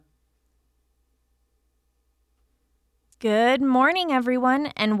Good morning,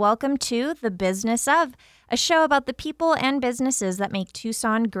 everyone, and welcome to The Business of, a show about the people and businesses that make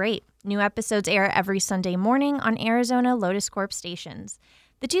Tucson great. New episodes air every Sunday morning on Arizona Lotus Corp stations.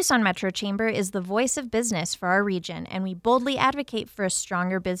 The Tucson Metro Chamber is the voice of business for our region, and we boldly advocate for a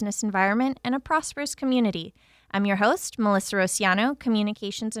stronger business environment and a prosperous community. I'm your host, Melissa Rosciano,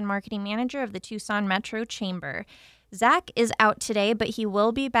 Communications and Marketing Manager of the Tucson Metro Chamber. Zach is out today, but he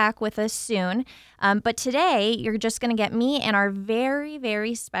will be back with us soon. But today, you're just going to get me and our very,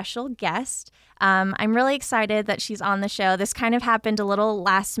 very special guest. I'm really excited that she's on the show. This kind of happened a little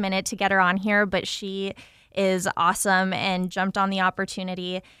last minute to get her on here, but she is awesome and jumped on the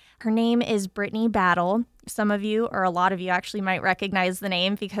opportunity. Her name is Brittany Battle. Some of you, or a lot of you actually, might recognize the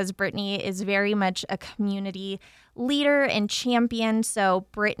name because Brittany is very much a community leader and champion. So,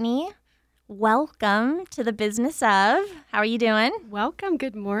 Brittany, welcome to The Business of. How are you doing? Welcome.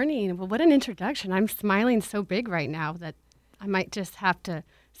 Good morning. Well, what an introduction. I'm smiling so big right now that I might just have to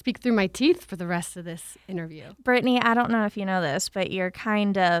speak through my teeth for the rest of this interview. Brittany, I don't know if you know this, but you're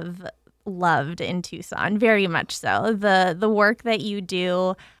kind of loved in Tucson, very much so. The work that you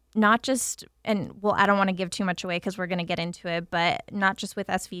do, not just, and well, I don't want to give too much away because we're going to get into it, but not just with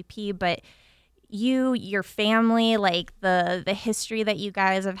SVP, but you, your family, like the history that you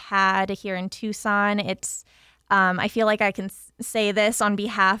guys have had here in Tucson. It's, I feel like I can say this on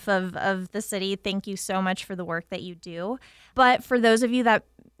behalf of the city. Thank you so much for the work that you do. But for those of you that,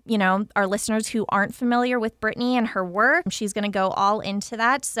 you know, our listeners who aren't familiar with Brittany and her work, she's going to go all into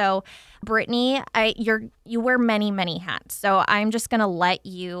that. So Brittany, you wear many, many hats. So I'm just going to let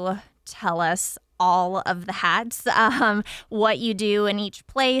you tell us all of the hats, what you do in each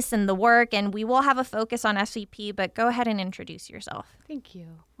place and the work, and we will have a focus on SVP, but go ahead and introduce yourself. Thank you.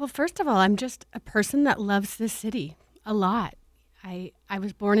 Well, first of all, I'm just a person that loves this city a lot. I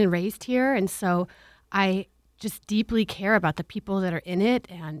was born and raised here, and so I just deeply care about the people that are in it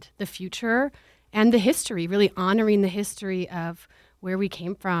and the future and the history, really honoring the history of where we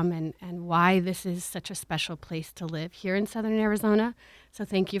came from and why this is such a special place to live here in Southern Arizona. So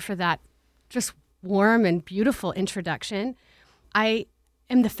thank you for that just warm and beautiful introduction. I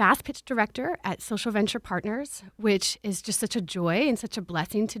am the Fast Pitch Director at Social Venture Partners, which is just such a joy and such a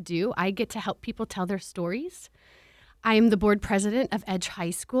blessing to do. I get to help people tell their stories. I am the board president of Edge High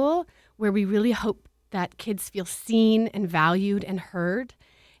School, where we really hope that kids feel seen and valued and heard.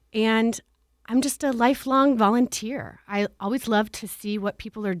 And I'm just a lifelong volunteer. I always love to see what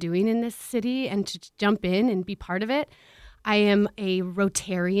people are doing in this city and to jump in and be part of it. I am a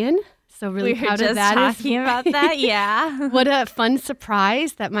Rotarian. So really proud of that. We were just talking about that, yeah. What a fun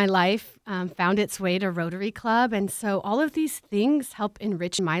surprise that my life found its way to Rotary Club. And so all of these things help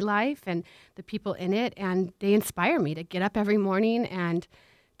enrich my life and the people in it. And they inspire me to get up every morning and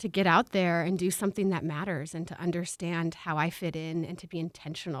to get out there and do something that matters and to understand how I fit in and to be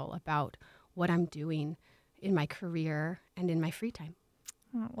intentional about what I'm doing in my career and in my free time.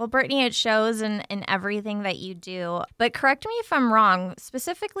 Well, Brittany, it shows in everything that you do. But correct me if I'm wrong,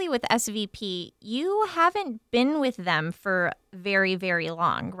 specifically with SVP, you haven't been with them for very, very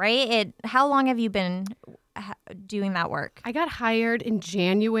long, right? How long have you been doing that work? I got hired in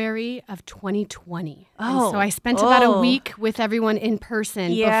January of 2020. Oh, and so I spent about a week with everyone in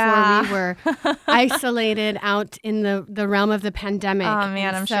person before we were isolated out in the realm of the pandemic. Oh,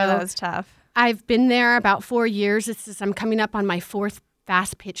 man, I'm sure that was tough. I've been there about 4 years. I'm coming up on my fourth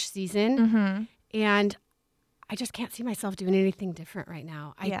fast pitch season, and I just can't see myself doing anything different right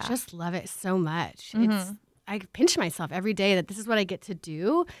now. I just love it so much. I pinch myself every day that this is what I get to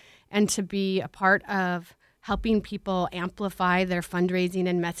do and to be a part of helping people amplify their fundraising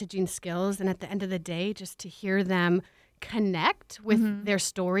and messaging skills. And at the end of the day, just to hear them connect with their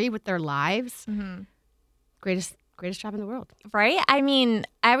story, with their lives. Greatest job in the world. Right? I mean,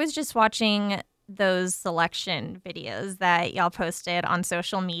 I was just watching those selection videos that y'all posted on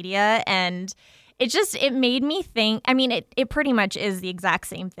social media, and it made me think. I mean, it pretty much is the exact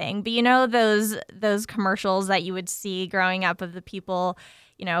same thing, but you know those commercials that you would see growing up of the people,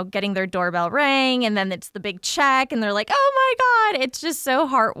 you know, getting their doorbell ring and then it's the big check and they're like, oh my God, it's just so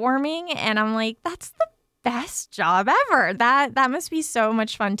heartwarming. And I'm like, that's the best job ever. That must be so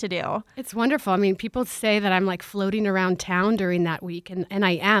much fun to do. It's wonderful. I mean, people say that I'm like floating around town during that week, and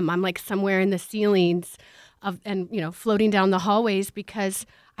I am. I'm like somewhere in the ceilings and floating down the hallways because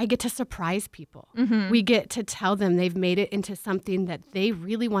I get to surprise people. We get to tell them they've made it into something that they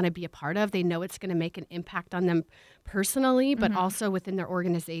really want to be a part of. They know it's going to make an impact on them personally, but also within their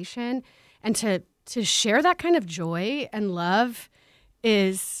organization. And to share that kind of joy and love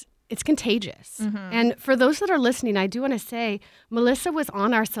is it's contagious. And for those that are listening, I do want to say Melissa was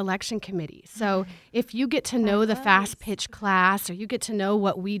on our selection committee. So if you get to know the fast pitch class, or you get to know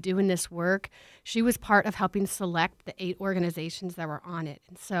what we do in this work, she was part of helping select the 8 organizations that were on it.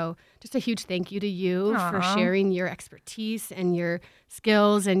 And so just a huge thank you to you for sharing your expertise and your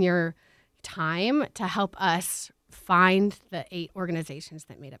skills and your time to help us find the 8 organizations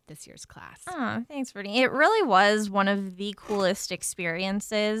that made up this year's class. Oh, thanks, Brittany. It really was one of the coolest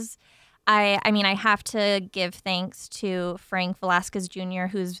experiences. I mean, I have to give thanks to Frank Velasquez Jr.,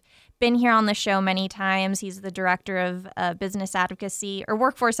 who's been here on the show many times. He's the director of business advocacy or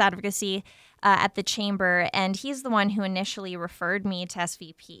workforce advocacy at the Chamber, and he's the one who initially referred me to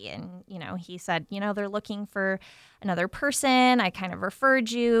SVP. And, he said, they're looking for another person. I kind of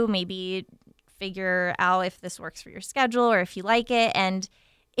referred you, maybe figure out if this works for your schedule or if you like it. And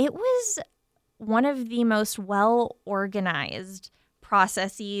it was one of the most well-organized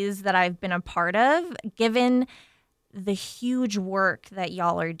processes that I've been a part of, given the huge work that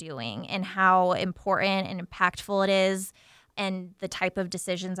y'all are doing and how important and impactful it is and the type of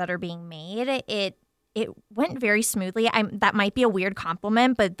decisions that are being made. It went very smoothly. That might be a weird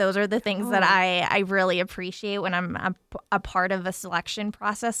compliment, but those are the things that I really appreciate when I'm a part of a selection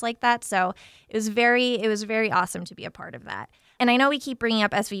process like that. So it was very awesome to be a part of that. And I know we keep bringing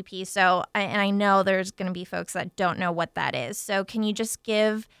up SVP, and I know there's going to be folks that don't know what that is. So can you just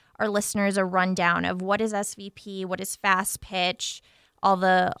give our listeners a rundown of what is SVP, what is fast pitch, all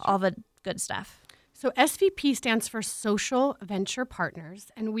the good stuff? So SVP stands for Social Venture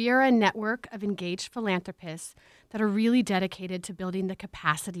Partners, and we are a network of engaged philanthropists that are really dedicated to building the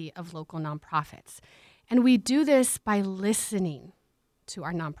capacity of local nonprofits. And we do this by listening to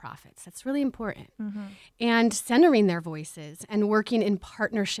our nonprofits. That's really important. And centering their voices and working in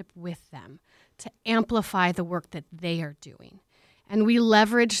partnership with them to amplify the work that they are doing. And we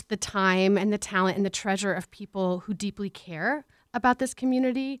leverage the time and the talent and the treasure of people who deeply care about this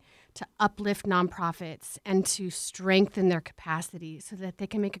community to uplift nonprofits and to strengthen their capacity so that they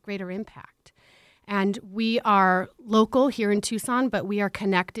can make a greater impact. And we are local here in Tucson, but we are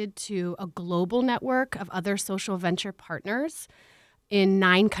connected to a global network of other social venture partners in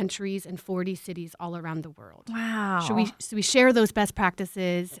 9 countries and 40 cities all around the world. Wow. So we share those best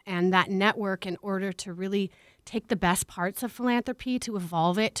practices and that network in order to really take the best parts of philanthropy, to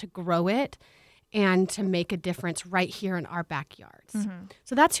evolve it, to grow it, and to make a difference right here in our backyards.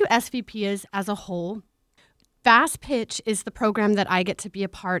 So that's who SVP is as a whole. Fast Pitch is the program that I get to be a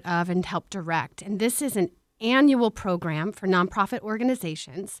part of and help direct. And this is an annual program for nonprofit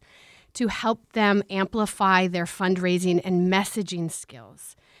organizations to help them amplify their fundraising and messaging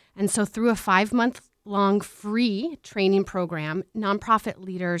skills. And so through a 5-month-long free training program, nonprofit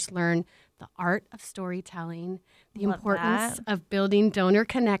leaders learn the art of storytelling, the importance of building donor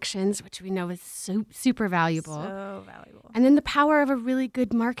connections, which we know is super valuable. So valuable. And then the power of a really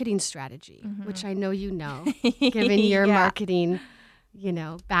good marketing strategy, which I know you know, given your marketing,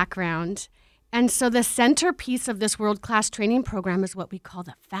 background. And so the centerpiece of this world-class training program is what we call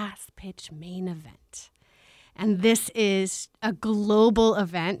the Fast Pitch Main Event. And this is a global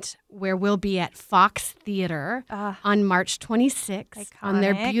event where we'll be at Fox Theater on March 26th on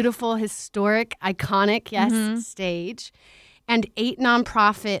their beautiful, historic, iconic, stage. And 8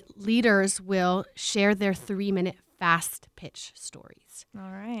 nonprofit leaders will share their 3-minute fast pitch stories.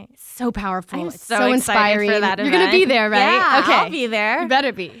 All right. So powerful. It's so inspiring. For that You're going to be there, right? Yeah, okay. I'll be there. You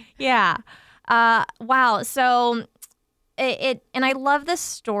better be. Yeah. Wow. So and I love the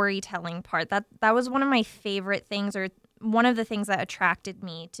storytelling part. That was one of my favorite things, or one of the things that attracted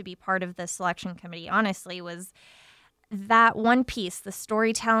me to be part of the selection committee, honestly, was that one piece, the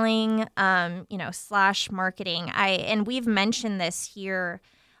storytelling, / marketing. And we've mentioned this here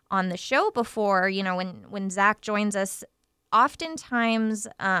on the show before, when Zach joins us, oftentimes,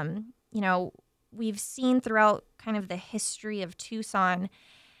 we've seen throughout kind of the history of Tucson,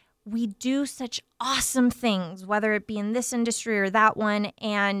 we do such awesome things, whether it be in this industry or that one,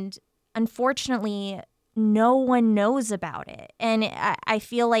 and unfortunately, no one knows about it. And I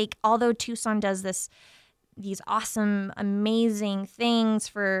feel like although Tucson does these awesome, amazing things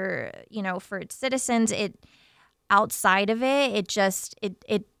for its citizens, outside of it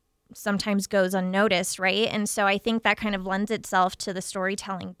sometimes goes unnoticed, right? And so I think that kind of lends itself to the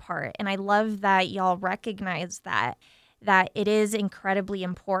storytelling part. And I love that y'all recognize that it is incredibly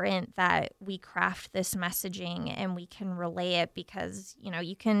important that we craft this messaging and we can relay it, because,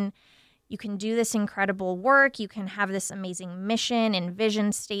 you can do this incredible work, you can have this amazing mission and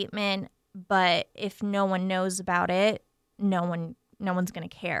vision statement, but if no one knows about it, no one's going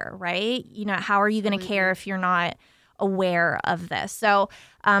to care, right? How are you going to care if you're not aware of this. So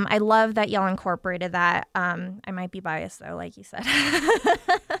I love that y'all incorporated that. I might be biased though, like you said.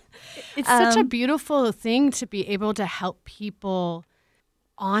 It's such a beautiful thing to be able to help people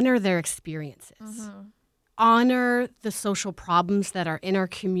honor their experiences, honor the social problems that are in our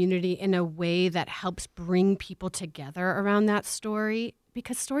community in a way that helps bring people together around that story,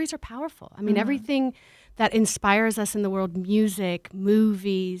 because stories are powerful. I mean, everything that inspires us in the world, music,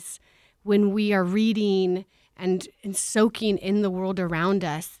 movies, when we are reading and soaking in the world around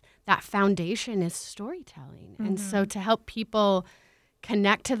us, that foundation is storytelling. And so to help people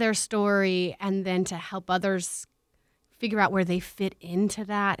connect to their story and then to help others figure out where they fit into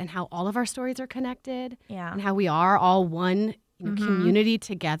that and how all of our stories are connected and how we are all one community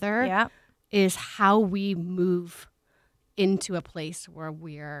together is how we move into a place where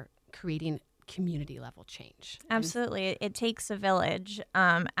we're creating community level change. Absolutely. It takes a village.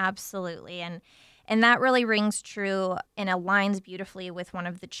 Absolutely. And that really rings true and aligns beautifully with one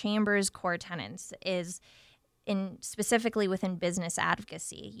of the Chamber's core tenets is specifically within business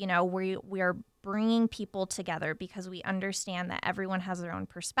advocacy. You know, we are bringing people together because we understand that everyone has their own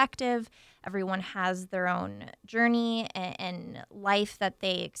perspective, everyone has their own journey and life that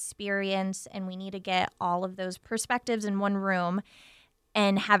they experience, and we need to get all of those perspectives in one room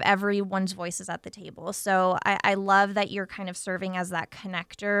and have everyone's voices at the table. So I love that you're kind of serving as that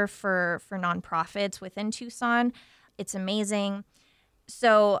connector for nonprofits within Tucson. It's amazing.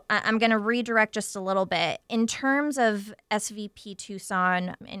 So I'm going to redirect just a little bit. In terms of SVP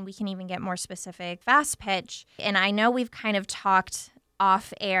Tucson, and we can even get more specific, Fast Pitch, and I know we've kind of talked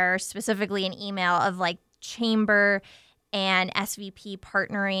off air, specifically in email, of like Chamber and SVP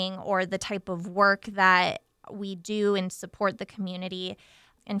partnering or the type of work that we do and support the community.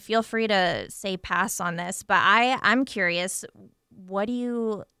 And feel free to say pass on this, but I'm curious,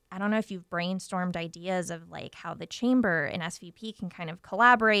 I don't know if you've brainstormed ideas of like how the Chamber and SVP can kind of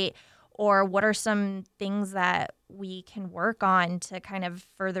collaborate, or what are some things that we can work on to kind of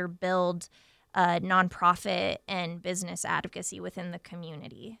further build nonprofit and business advocacy within the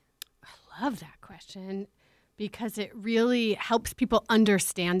community? I love that question because it really helps people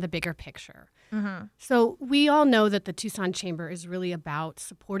understand the bigger picture. So we all know that the Tucson Chamber is really about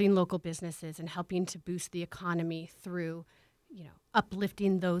supporting local businesses and helping to boost the economy through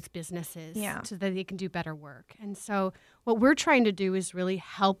uplifting those businesses so that they can do better work. And so what we're trying to do is really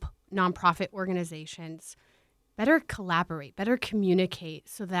help nonprofit organizations better collaborate, better communicate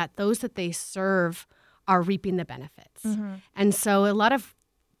so that those that they serve are reaping the benefits. And so a lot of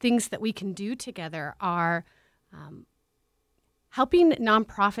things that we can do together are helping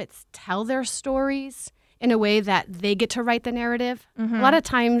nonprofits tell their stories in a way that they get to write the narrative. A lot of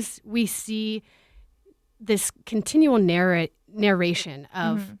times we see this continual narration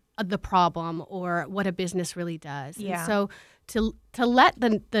of the problem or what a business really does. And so to let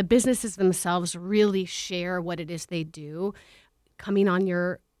the businesses themselves really share what it is they do, coming on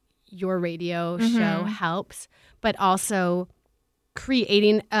your radio show helps, but also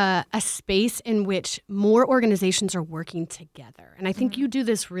creating a space in which more organizations are working together. And I think you do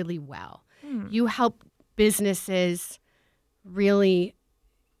this really well. You help businesses really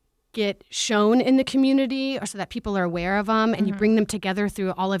get shown in the community or so that people are aware of them, and you bring them together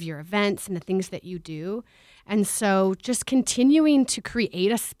through all of your events and the things that you do. And so just continuing to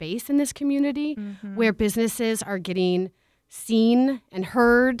create a space in this community where businesses are getting seen and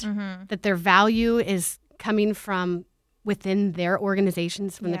heard, that their value is coming from within their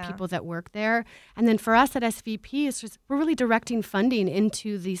organizations, from the people that work there. And then for us at SVP, it's just, we're really directing funding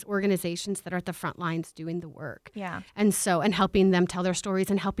into these organizations that are at the front lines doing the work. And helping them tell their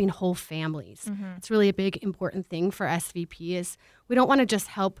stories and helping whole families. It's really a big, important thing for SVP is we don't want to just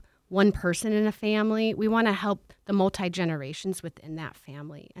help one person in a family. We want to help the multi-generations within that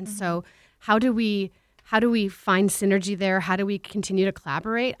family. And so how do we find synergy there? How do we continue to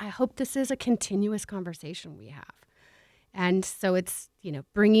collaborate? I hope this is a continuous conversation we have. And so it's,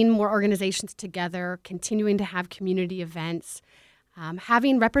 bringing more organizations together, continuing to have community events,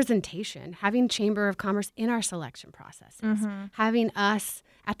 having representation, having Chamber of Commerce in our selection processes, having us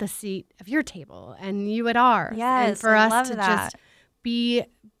at the seat of your table and you at ours. And for us to just be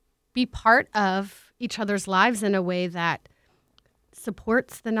part of each other's lives in a way that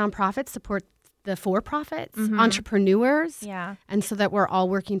supports the nonprofits, supports the for-profits, entrepreneurs, and so that we're all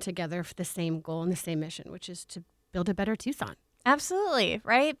working together for the same goal and the same mission, which is to build a better Tucson. Absolutely,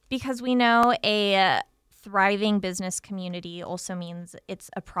 right? Because we know a thriving business community also means it's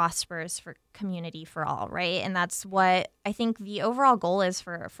a prosperous community for all, right? And that's what I think the overall goal is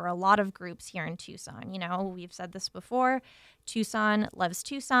for a lot of groups here in Tucson. We've said this before, Tucson loves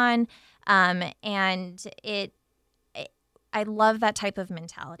Tucson, and it I love that type of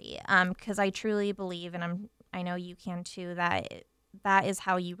mentality because I truly believe, and I know you can too, that is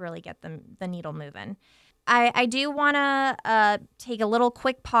how you really get the needle moving. I do want to take a little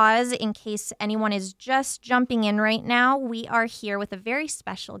quick pause in case anyone is just jumping in right now. We are here with a very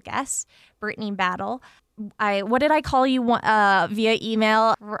special guest, Brittany Battle. What did I call you via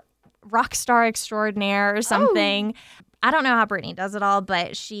email? Rock star extraordinaire or something. Oh. I don't know how Brittany does it all,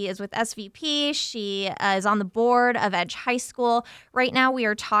 but she is with SVP. She is on the board of Edge High School. Right now we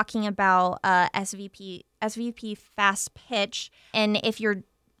are talking about SVP Fast Pitch. And if you're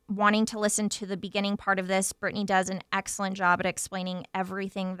wanting to listen to the beginning part of this, Brittany does an excellent job at explaining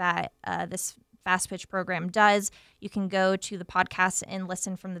everything that this Fast Pitch program does. You can go to the podcast and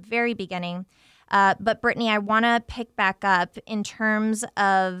listen from the very beginning. But Brittany, I want to pick back up in terms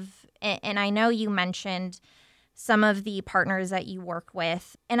of, and I know you mentioned some of the partners that you work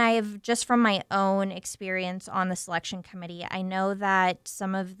with. And I have, just from my own experience on the selection committee, I know that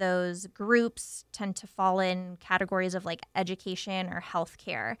some of those groups tend to fall in categories of like education or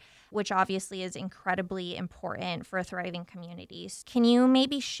healthcare, which obviously is incredibly important for thriving communities. Can you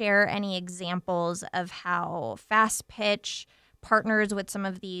maybe share any examples of how Fast Pitch partners with some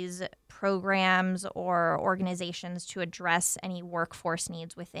of these programs or organizations to address any workforce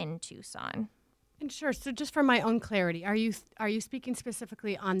needs within Tucson? And sure. So just for my own clarity, are you speaking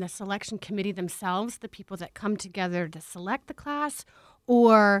specifically on the selection committee themselves, the people that come together to select the class,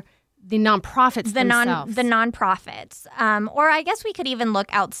 or the nonprofits themselves? The nonprofits. Or I guess we could even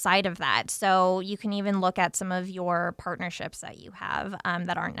look outside of that. So you can even look at some of your partnerships that you have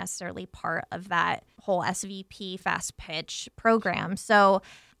that aren't necessarily part of that whole SVP Fast Pitch program. So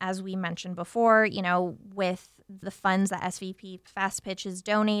as we mentioned before, with the funds that SVP Fast Pitch is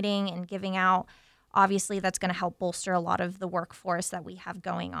donating and giving out, obviously that's going to help bolster a lot of the workforce that we have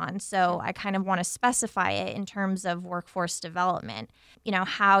going on. So I kind of want to specify it in terms of workforce development.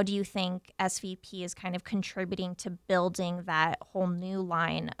 How do you think SVP is kind of contributing to building that whole new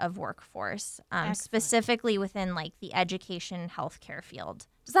line of workforce, specifically within like the education healthcare field?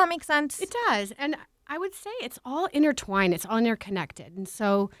 Does that make sense? It does. And I would say it's all intertwined. It's all interconnected. And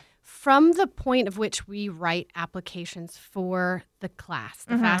so from the point of which we write applications for the class,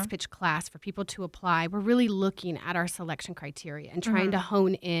 the Fast Pitch class, for people to apply, we're really looking at our selection criteria and trying to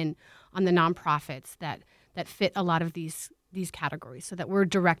hone in on the nonprofits that fit a lot of these categories so that we're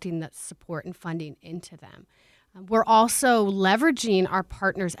directing the support and funding into them. We're also leveraging our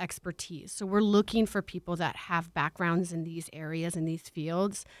partners' expertise. So we're looking for people that have backgrounds in these areas, in these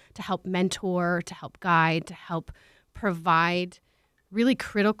fields, to help mentor, to help guide, to help provide really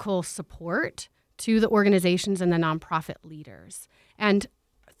critical support to the organizations and the nonprofit leaders. And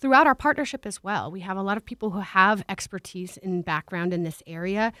throughout our partnership as well, we have a lot of people who have expertise and background in this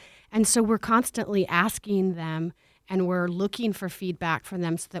area. And so we're constantly asking them, and we're looking for feedback from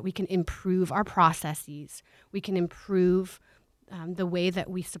them so that we can improve our processes. We can improve the way that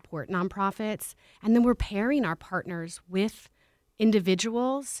we support nonprofits. And then we're pairing our partners with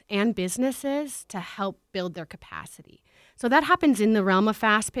individuals and businesses to help build their capacity. So that happens in the realm of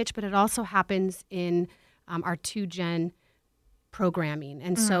Fast Pitch, but it also happens in our 2Gen programming.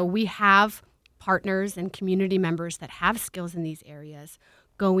 And so we have partners and community members that have skills in these areas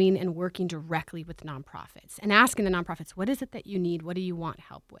going and working directly with nonprofits and asking the nonprofits, what is it that you need? What do you want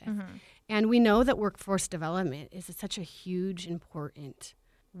help with? And we know that workforce development is such a huge, important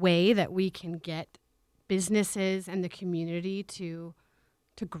way that we can get businesses and the community to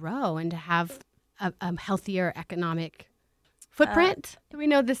grow and to have a healthier economic footprint. We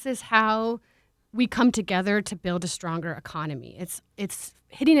know this is how we come together to build a stronger economy. It's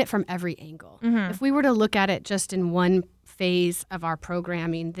hitting it from every angle. If we were to look at it just in one phase of our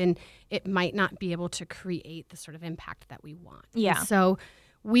programming, then it might not be able to create the sort of impact that we want. Yeah. And so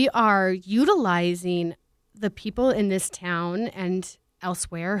we are utilizing the people in this town and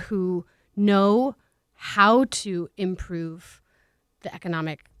elsewhere who know how to improve the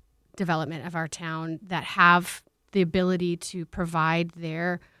economic development of our town, that have the ability to provide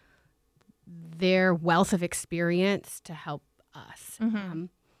their wealth of experience to help us. And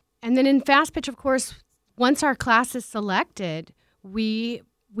then in Fast Pitch, of course, once our class is selected, we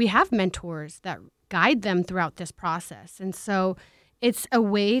have mentors that guide them throughout this process. And so it's a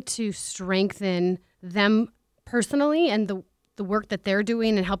way to strengthen them personally and the work that they're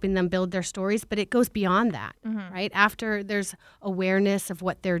doing and helping them build their stories, but it goes beyond that, right? After there's awareness of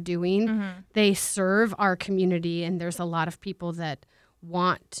what they're doing, they serve our community, and there's a lot of people that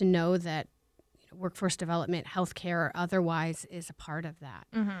want to know that workforce development, healthcare, or otherwise is a part of that.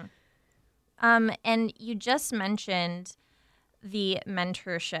 And you just mentioned the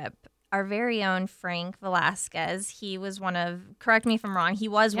mentorship our very own Frank Velasquez. He was correct me if I'm wrong, he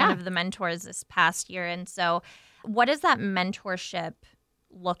was one of the mentors this past year. And so what does that mentorship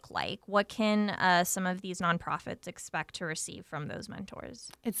look like? What can some of these nonprofits expect to receive from those mentors?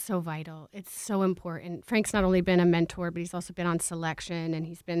 It's so vital. It's so important. Frank's not only been a mentor, but he's also been on selection, and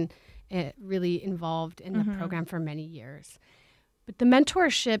he's been really involved in the program for many years. But the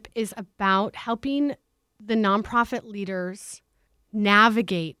mentorship is about helping the nonprofit leaders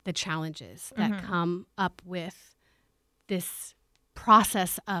navigate the challenges that come up with this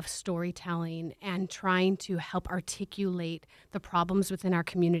process of storytelling and trying to help articulate the problems within our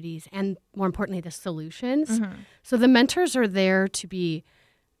communities and, more importantly, the solutions. So the mentors are there to be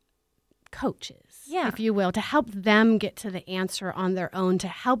coaches, if you will, to help them get to the answer on their own, to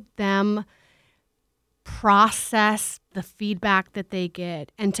help them process the feedback that they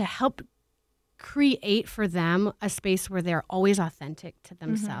get, and to help create for them a space where they're always authentic to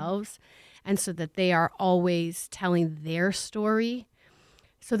themselves, and so that they are always telling their story.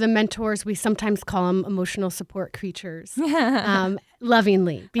 So the mentors, we sometimes call them emotional support creatures,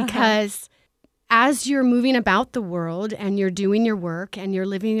 lovingly, because as you're moving about the world and you're doing your work and you're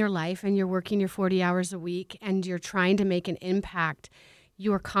living your life and you're working your 40 hours a week and you're trying to make an impact,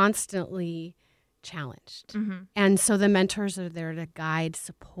 you're constantly challenged. And so the mentors are there to guide,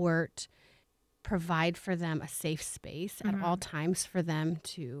 support, provide for them a safe space at all times for them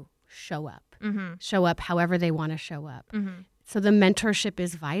to show up however they want to show up. So the mentorship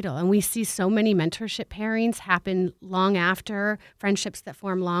is vital. And we see so many mentorship pairings happen long after, friendships that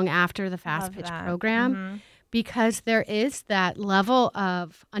form long after the Fast Pitch program, because there is that level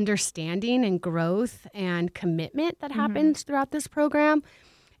of understanding and growth and commitment that happens throughout this program.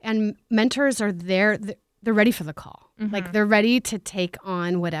 And mentors are there. They're ready for the call. Like, they're ready to take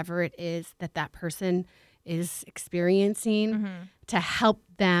on whatever it is that person is experiencing to help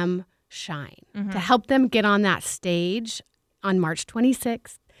them shine, to help them get on that stage on March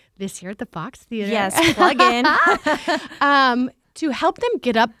 26th this year at the Fox Theater. Yes, plug in. To help them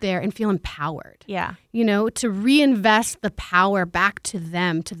get up there and feel empowered. Yeah. You know, to reinvest the power back to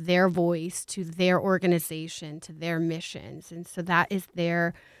them, to their voice, to their organization, to their missions. And so that is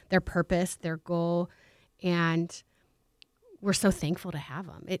their purpose, their goal. And we're so thankful to have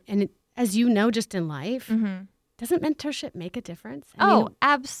them. As you know, just in life, doesn't mentorship make a difference? I mean,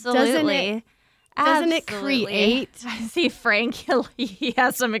 absolutely. Doesn't it create? I see Frank, he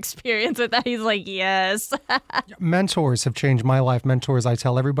has some experience with that. He's like, yes. Mentors have changed my life. Mentors, I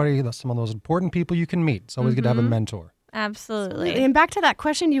tell everybody, that's some of those important people you can meet. It's always good to have a mentor. Absolutely. And back to that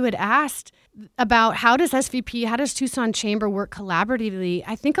question you had asked about how does Tucson Chamber work collaboratively?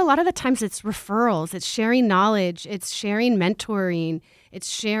 I think a lot of the times it's referrals, it's sharing knowledge, it's sharing mentoring, it's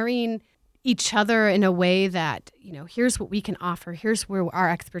sharing each other in a way that, you know, here's what we can offer, here's where our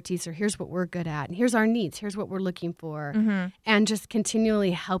expertise are, here's what we're good at, and here's our needs, here's what we're looking for, and just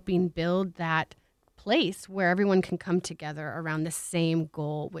continually helping build that place where everyone can come together around the same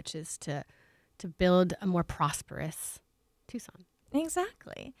goal, which is to build a more prosperous Tucson.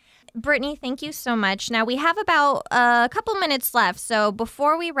 Exactly. Brittany, thank you so much. Now, we have about a couple minutes left, so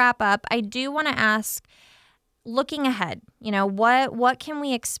before we wrap up, I do want to ask, looking ahead, you know, what can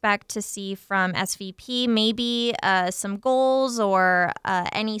we expect to see from SVP? Maybe some goals or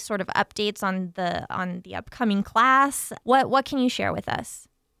any sort of updates on the upcoming class. What can you share with us?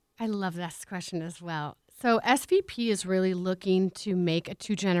 I love this question as well. So SVP is really looking to make a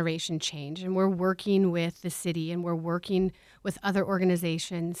 2-generation change, and we're working with the city and we're working with other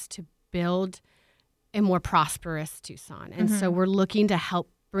organizations to build a more prosperous Tucson. And so we're looking to help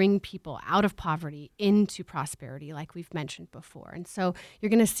bring people out of poverty into prosperity, like we've mentioned before. And so you're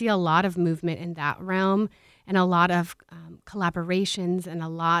going to see a lot of movement in that realm, and a lot of collaborations, and a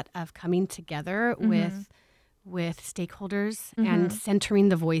lot of coming together with stakeholders and centering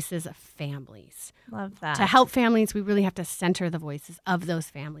the voices of families. Love that. To help families, we really have to center the voices of those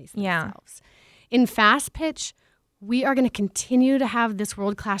families themselves. In Fast Pitch, we are going to continue to have this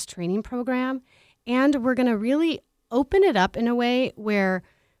world-class training program, and we're going to really open it up in a way where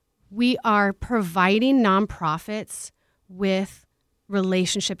we are providing nonprofits with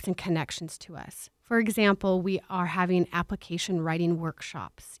relationships and connections to us. For example, we are having application writing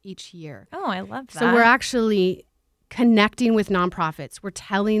workshops each year. Oh, I love that. So we're actually connecting with nonprofits. We're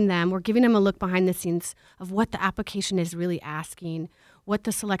telling them, we're giving them a look behind the scenes of what the application is really asking, what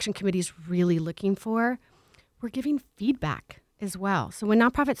the selection committee is really looking for. We're giving feedback as well. So when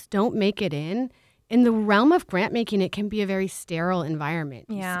nonprofits don't make it in the realm of grant making, it can be a very sterile environment.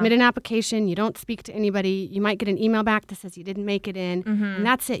 You submit an application, you don't speak to anybody, you might get an email back that says you didn't make it in, and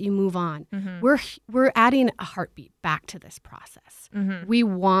that's it, you move on. We're adding a heartbeat back to this process. We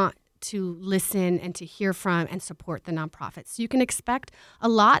want to listen and to hear from and support the nonprofits. So you can expect a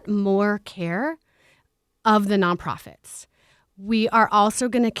lot more care of the nonprofits. We are also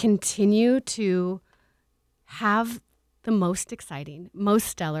going to continue to have the most exciting, most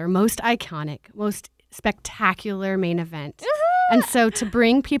stellar, most iconic, most spectacular main event. And so to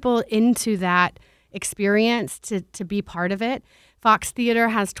bring people into that experience, to be part of it, Fox Theater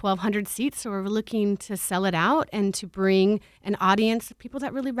has 1,200 seats, so we're looking to sell it out and to bring an audience of people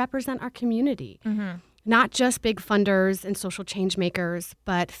that really represent our community. Not just big funders and social change makers,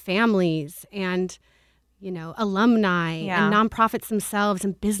 but families and alumni and nonprofits themselves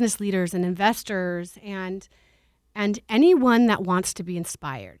and business leaders and investors and anyone that wants to be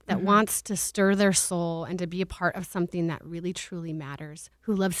inspired, that wants to stir their soul and to be a part of something that really, truly matters,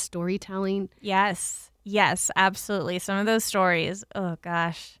 who loves storytelling. Yes, absolutely. Some of those stories, oh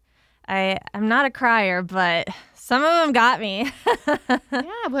gosh, I'm not a crier, but some of them got me. Yeah,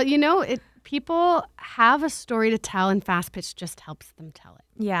 well, people have a story to tell, and Fast Pitch just helps them tell it.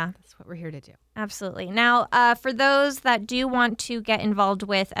 Yeah. That's what we're here to do. Absolutely. Now, for those that do want to get involved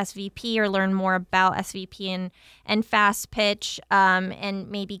with SVP or learn more about SVP and Fast Pitch and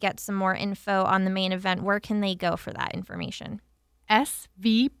maybe get some more info on the main event, where can they go for that information?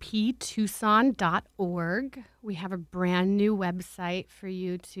 svptucson.org. We have a brand new website for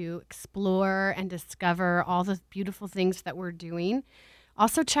you to explore and discover all the beautiful things that we're doing.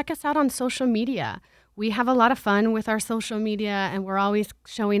 Also, check us out on social media. We have a lot of fun with our social media, and we're always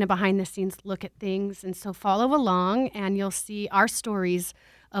showing a behind-the-scenes look at things. And so follow along, and you'll see our stories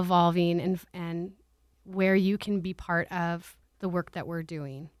evolving and where you can be part of the work that we're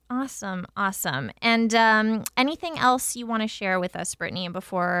doing. Awesome. And anything else you want to share with us, Brittany,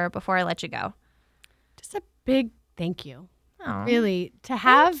 before I let you go? Just a big thank you. Oh, really, to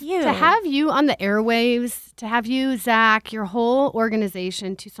have you on the airwaves, to have you, Zach, your whole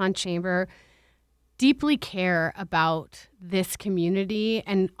organization, Tucson Chamber, deeply care about this community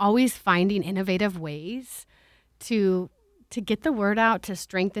and always finding innovative ways to get the word out, to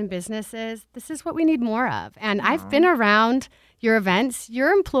strengthen businesses. This is what we need more of. And I've been around your events,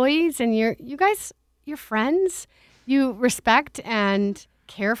 your employees, and you guys, your friends. You respect and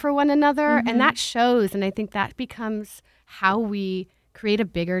care for one another, and that shows. And I think that becomes how we create a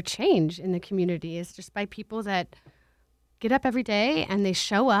bigger change in the community, is just by people that get up every day and they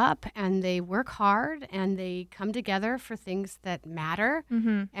show up and they work hard and they come together for things that matter.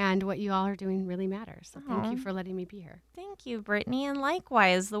 And what you all are doing really matters. So thank you for letting me be here. Thank you, Brittany. And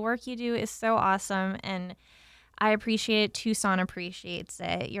likewise, the work you do is so awesome. And I appreciate it. Tucson appreciates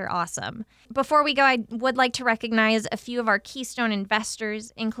it. You're awesome. Before we go, I would like to recognize a few of our Keystone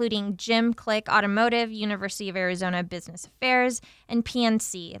investors, including Jim Click Automotive, University of Arizona Business Affairs, and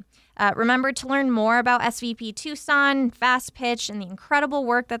PNC. Remember to learn more about SVP Tucson, Fast Pitch, and the incredible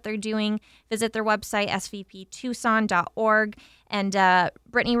work that they're doing. Visit their website, svptucson.org. And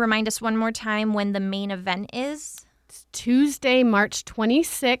Brittany, remind us one more time when the main event is. It's Tuesday, March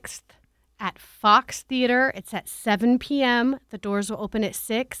 26th. At Fox Theater. It's at 7 p.m. The doors will open at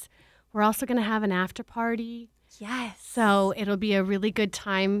 6. We're also going to have an after party. Yes. So it'll be a really good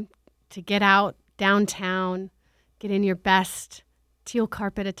time to get out downtown, get in your best teal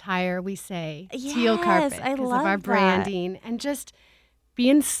carpet attire, we say. Yes, teal carpet I because love of our that. branding. And just be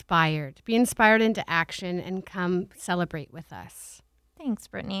inspired. Be inspired into action and come celebrate with us. Thanks,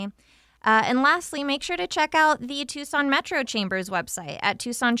 Brittany. And lastly, make sure to check out the Tucson Metro Chamber's website at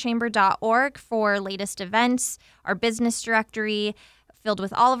tucsonchamber.org for latest events, our business directory filled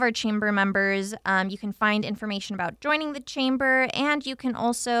with all of our chamber members. You can find information about joining the chamber, and you can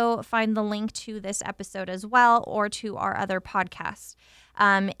also find the link to this episode as well, or to our other podcasts.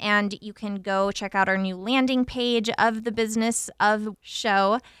 And you can go check out our new landing page of the Business of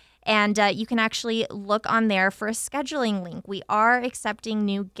show. And you can actually look on there for a scheduling link. We are accepting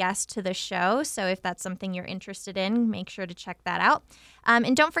new guests to the show, so if that's something you're interested in, make sure to check that out.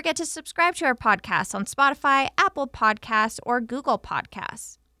 And don't forget to subscribe to our podcast on Spotify, Apple Podcasts, or Google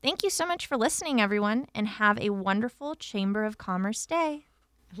Podcasts. Thank you so much for listening, everyone, and have a wonderful Chamber of Commerce day.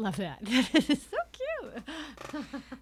 I love that. That is so cute.